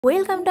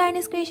Welcome to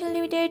Ines Creation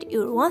Limited,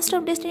 your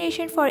one-stop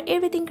destination for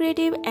everything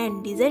creative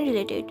and design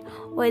related.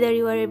 Whether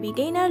you are a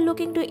beginner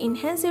looking to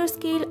enhance your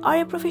skill or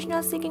a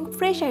professional seeking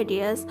fresh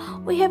ideas,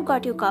 we have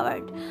got you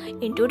covered.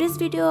 In today's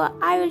video,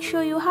 I will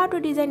show you how to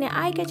design an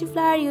eye-catchy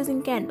flyer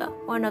using Canva,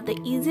 one of the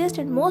easiest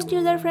and most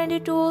user-friendly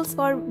tools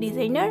for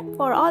designer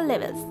for all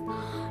levels.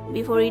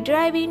 Before we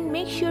dive in,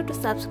 make sure to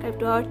subscribe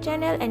to our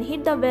channel and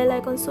hit the bell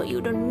icon so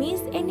you don't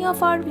miss any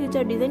of our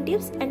future design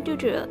tips and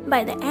tutorials.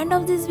 By the end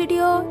of this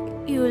video,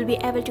 you will be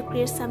able to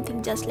create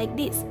something just like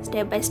this,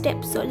 step by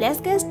step. So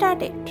let's get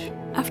started.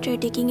 After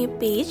taking a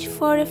page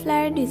for a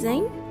flyer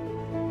design,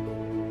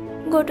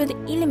 go to the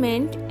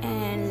element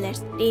and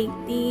let's take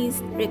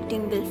this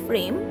rectangle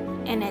frame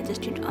and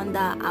adjust it on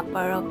the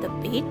upper of the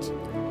page.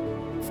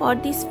 For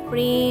this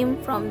frame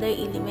from the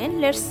element,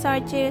 let's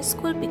search a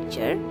school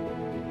picture.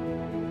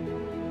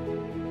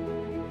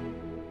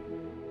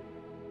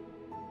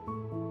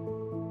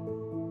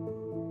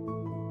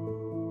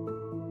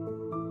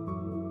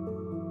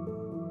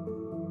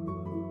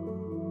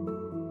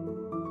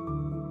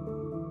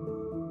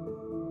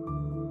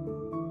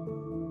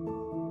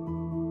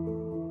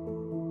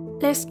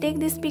 Let's take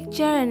this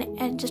picture and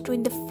adjust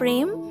with the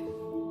frame.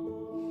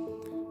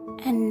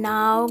 And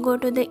now go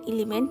to the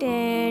element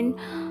and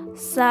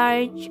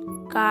search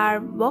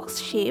curve box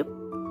shape.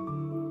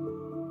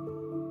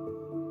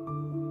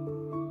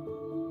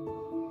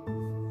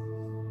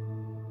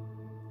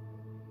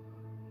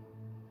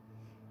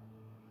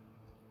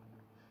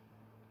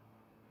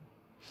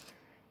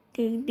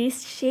 Take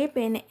this shape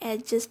and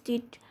adjust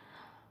it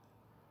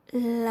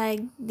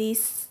like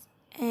this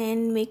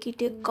and make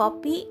it a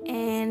copy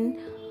and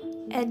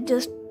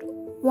adjust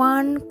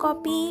one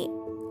copy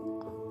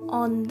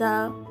on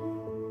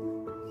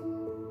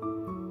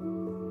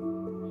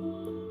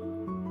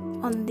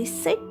this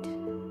side.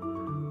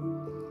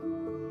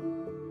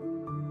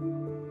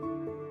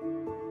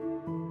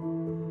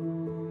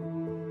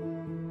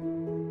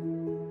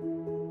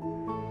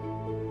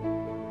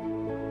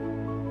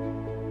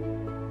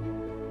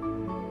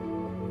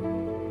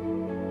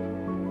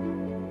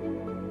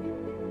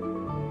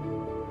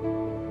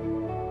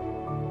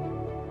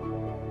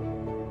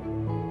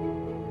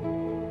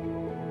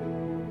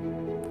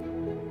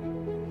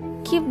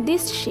 Keep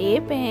this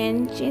shape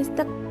and change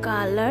the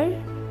color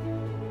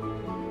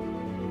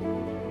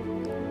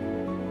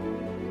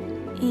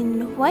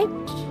in white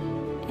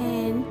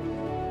and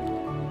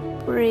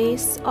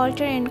press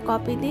Alt and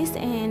copy this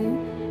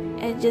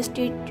and adjust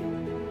it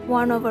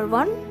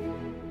 1/1.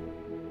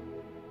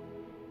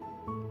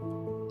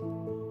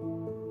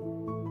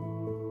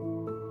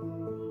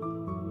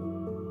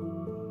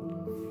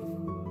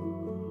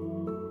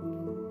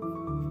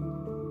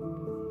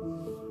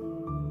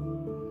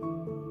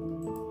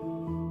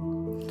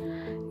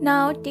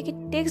 Now take a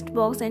text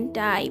box and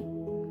type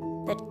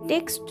the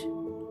text.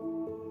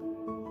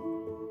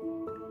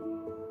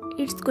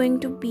 It's going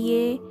to be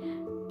a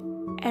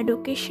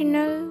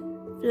educational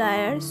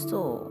flyer,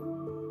 so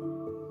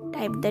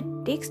type the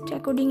text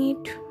according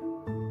it.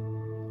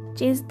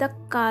 Change the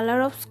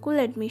color of school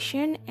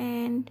admission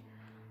and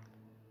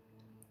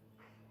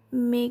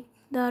make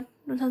the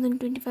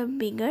 2025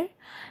 bigger.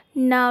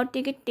 Now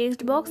take a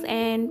text box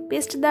and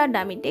paste the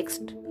dummy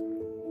text.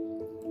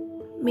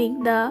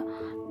 Make the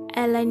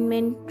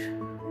alignment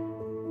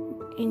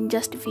in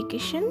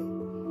justification.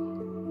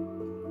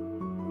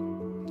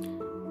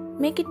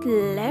 Make it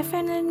left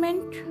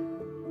alignment.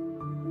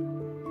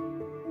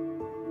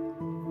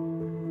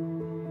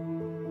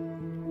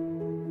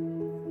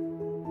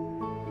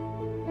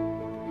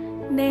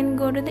 Then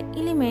go to the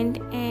element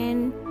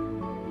and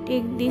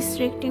take this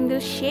rectangle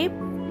shape.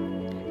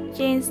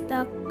 Change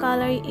the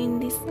color in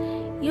this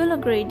yellow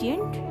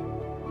gradient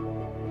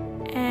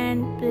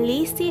and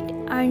place it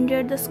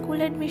under the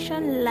school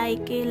admission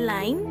like a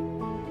line.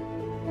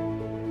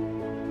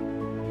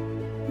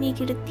 Make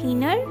it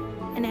thinner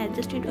and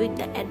adjust it with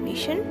the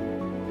admission.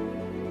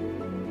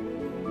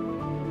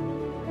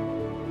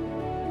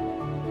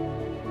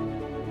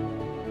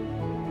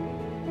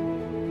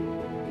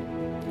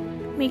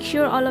 Make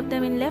sure all of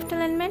them in left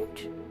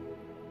alignment.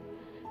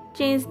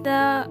 Change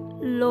the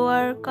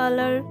lower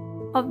color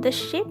of the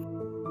shape.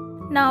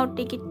 Now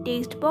take a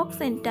text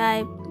box and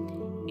type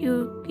 "Your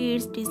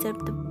kids deserve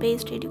the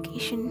best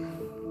education."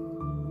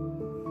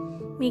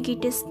 Make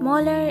it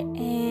smaller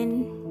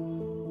and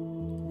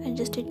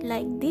adjust it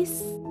like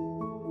this.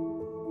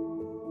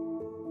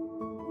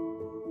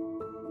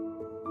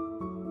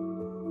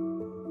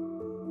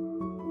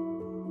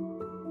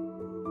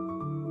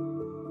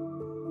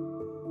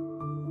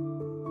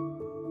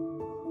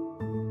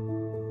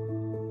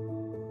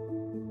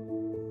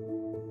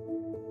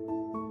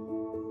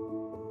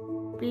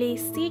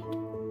 Place it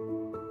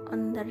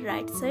on the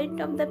right side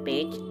of the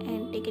page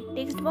and take a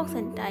text box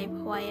and type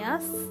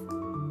YS.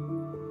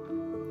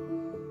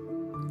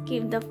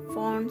 Keep the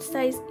font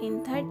size in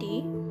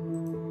 30.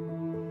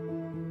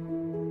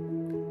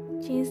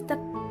 Change the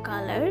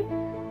color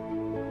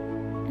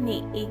and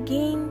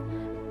again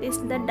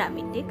paste the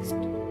dummy text.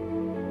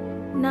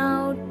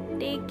 Now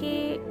take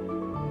a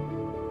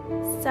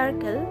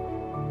circle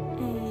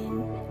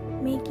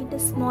make it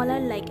smaller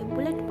like a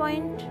bullet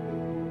point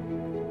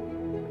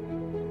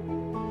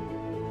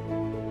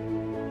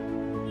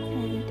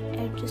and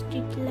adjust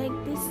it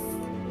like this.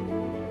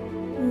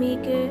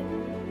 Make a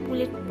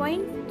bullet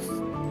points.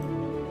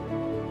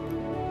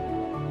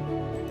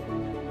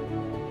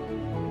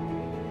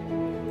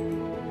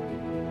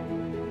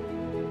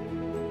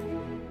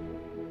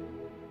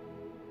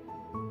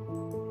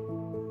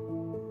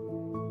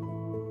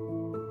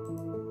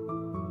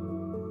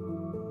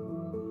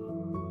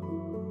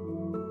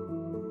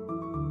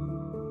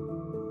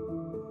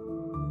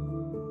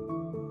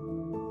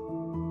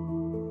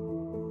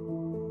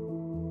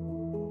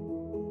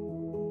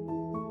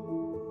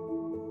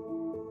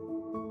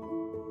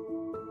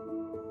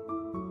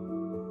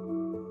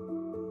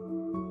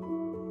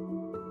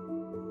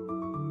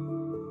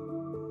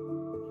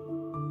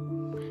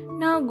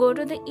 Now go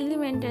to the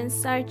element and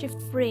search a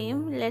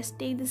frame. Let's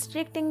take this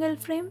rectangle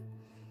frame.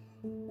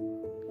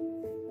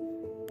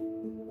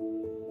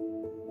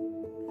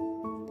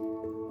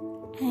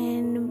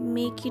 And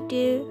make it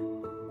a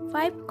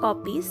 5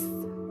 copies.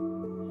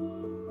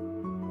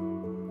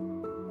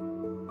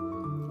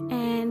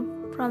 And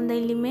from the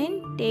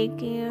element take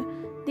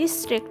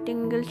this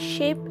rectangle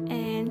shape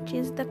and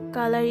change the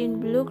color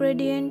in blue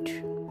gradient.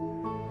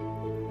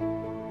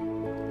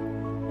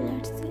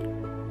 Let's see.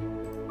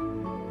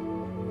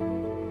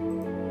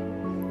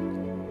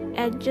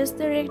 Adjust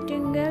the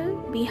rectangle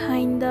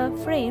behind the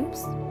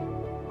frames.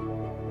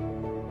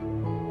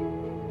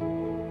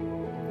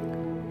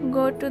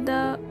 Go to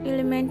the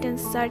element and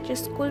search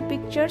school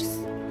pictures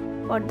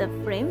for the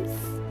frames.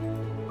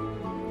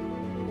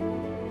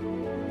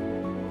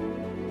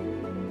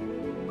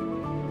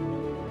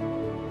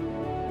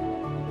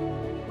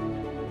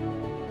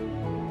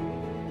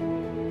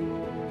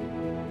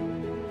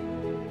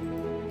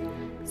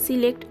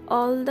 Select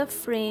all the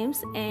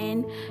frames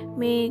and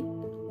make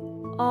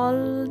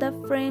all the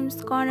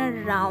frames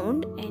corner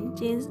round and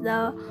change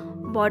the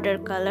border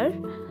color.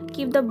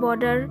 Keep the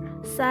border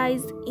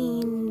size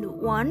in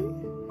 1.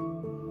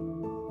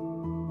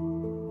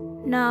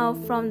 Now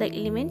from the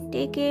element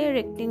take a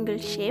rectangle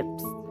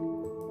shapes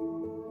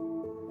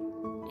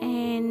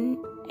and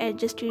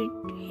adjust it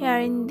here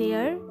and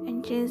there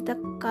and change the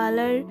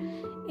color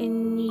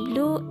in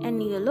blue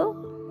and yellow.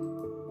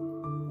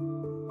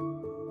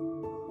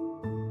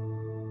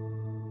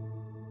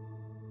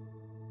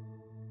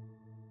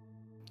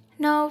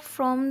 Now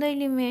from the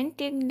element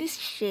take this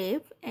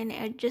shape and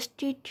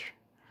adjust it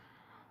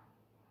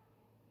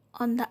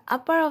on the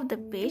upper of the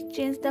page.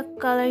 Change the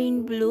color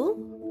in blue.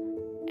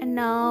 And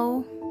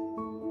now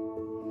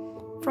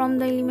from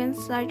the element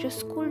search a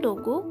school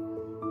logo.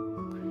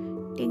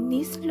 Take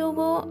this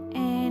logo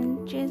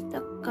and change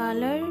the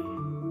color.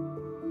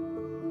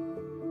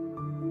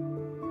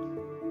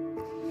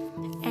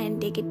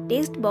 And take a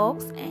text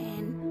box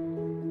and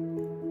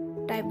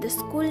type the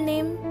school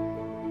name.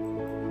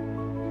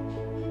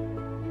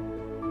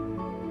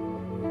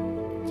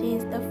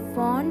 Change the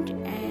font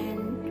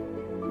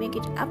and make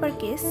it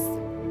uppercase.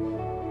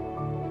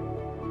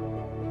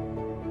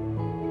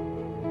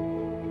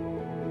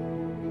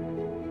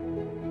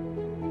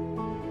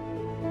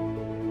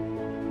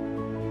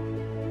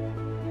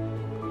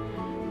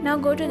 Now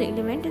go to the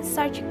element and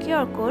search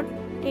QR code.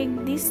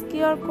 Take this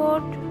QR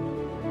code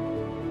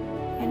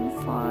and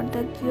for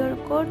the QR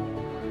code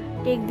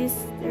take this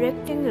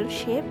rectangle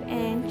shape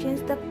and change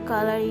the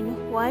color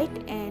in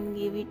white and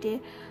give it a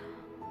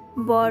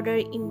border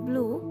in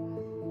blue.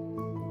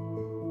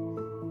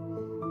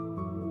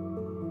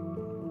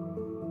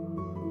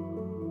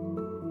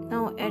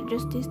 Now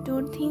adjust these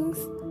two things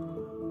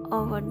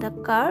over the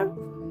curve.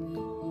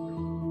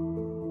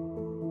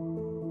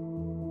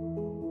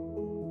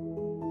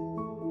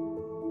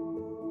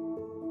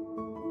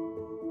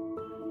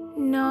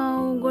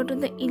 Now go to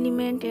the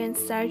element and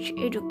search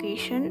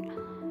education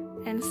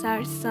and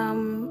search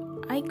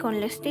some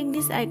icon. Let's take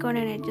this icon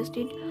and adjust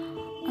it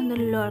on the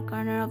lower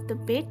corner of the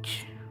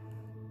page.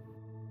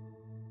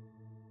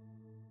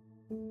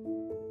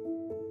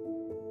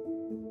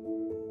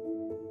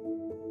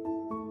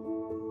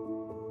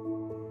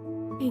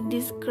 Take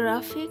this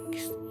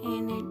graphics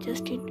and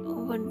adjust it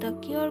over the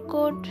QR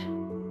code.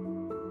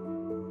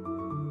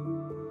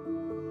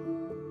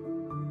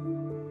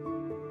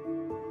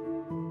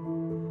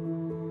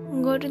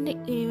 Go to the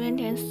element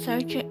and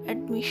search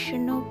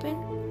admission open.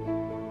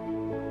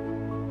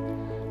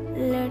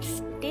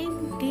 Let's take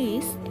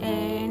this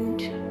and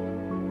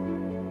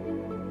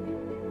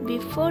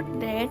before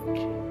that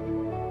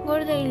go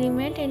to the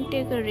element and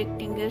take a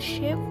rectangle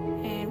shape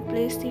and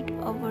place it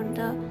over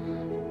the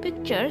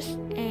pictures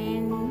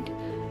and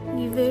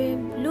give a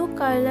blue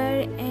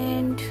color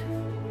and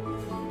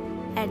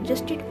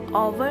adjust it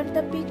over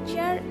the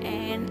picture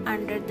and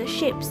under the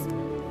shapes.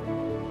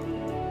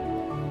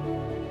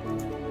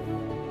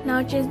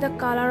 Now change the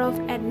color of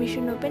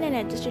admission open and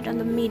adjust it on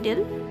the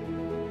middle.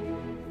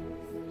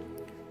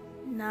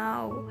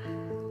 Now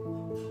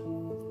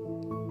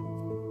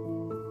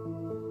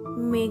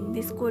make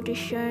this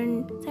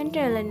quotation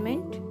center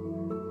alignment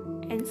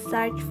and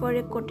search for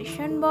a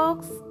quotation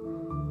box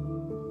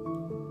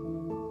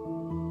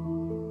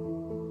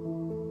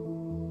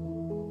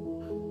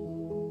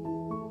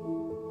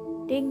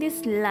take this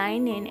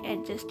line and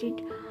adjust it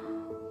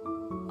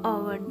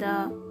over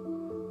the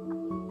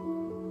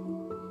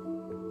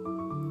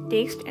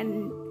text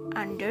and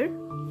under.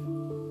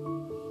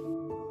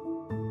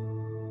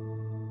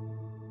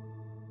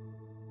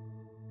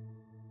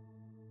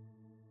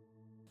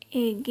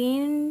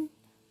 Again,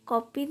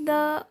 copy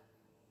the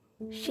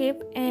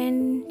shape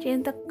and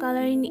change the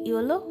color in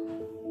yellow.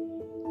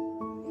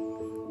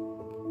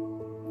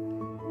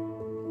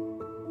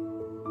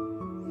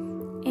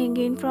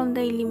 Again, from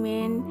the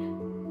element,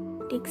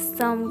 take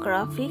some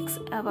graphics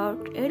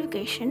about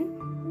education.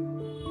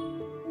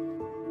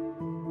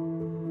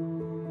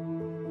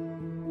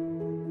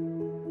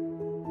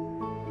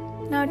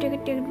 Now take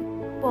a text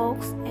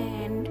box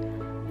and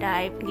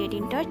type get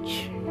in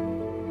touch.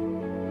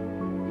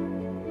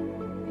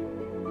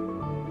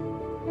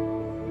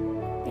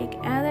 Take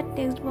another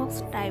text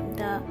box, type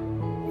the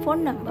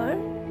phone number.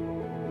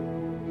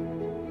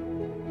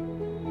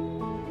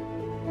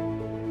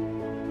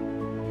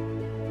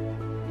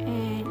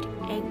 And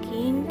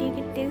again take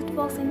a text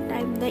box and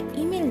type the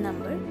email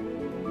number.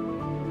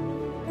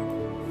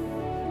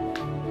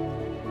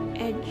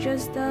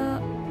 Adjust the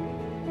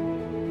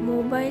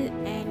mobile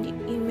and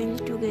email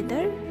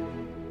together.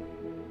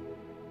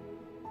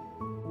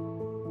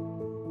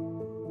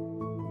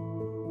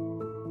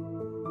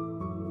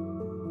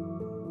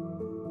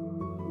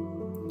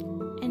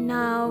 And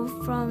now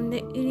from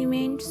the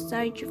element,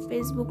 search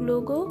Facebook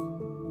logo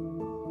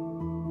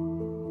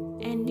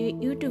and the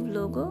YouTube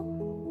logo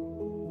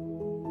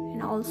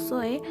and also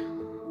a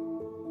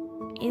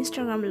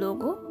Instagram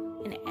logo,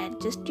 and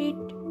adjust it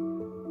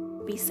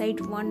beside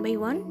one by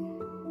one.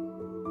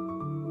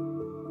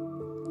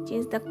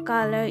 Change the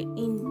color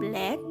in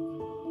black.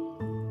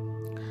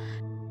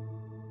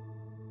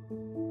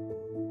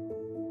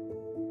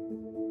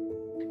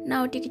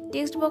 Now take a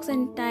text box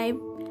and type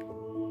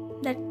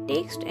the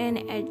text and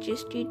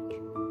adjust it.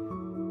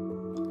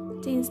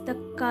 Change the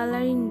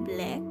color in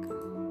black.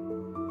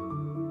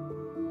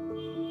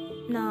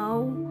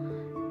 Now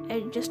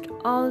adjust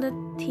all the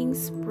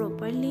things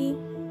properly.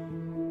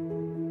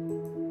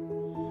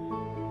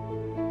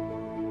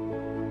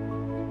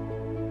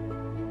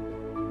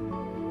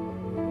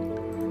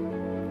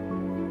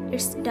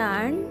 It's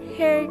done.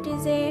 Here it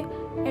is a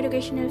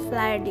educational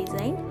flyer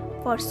design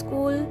for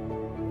school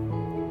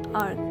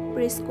or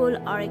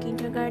preschool or a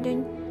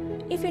kindergarten.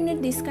 If you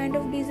need this kind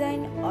of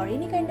design or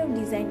any kind of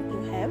design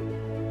you have,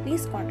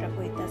 please contact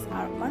with us.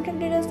 Our contact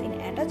details in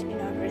attached in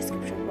our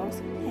description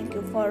box. Thank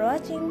you for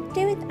watching.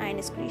 Stay with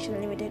INS Creation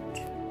Limited.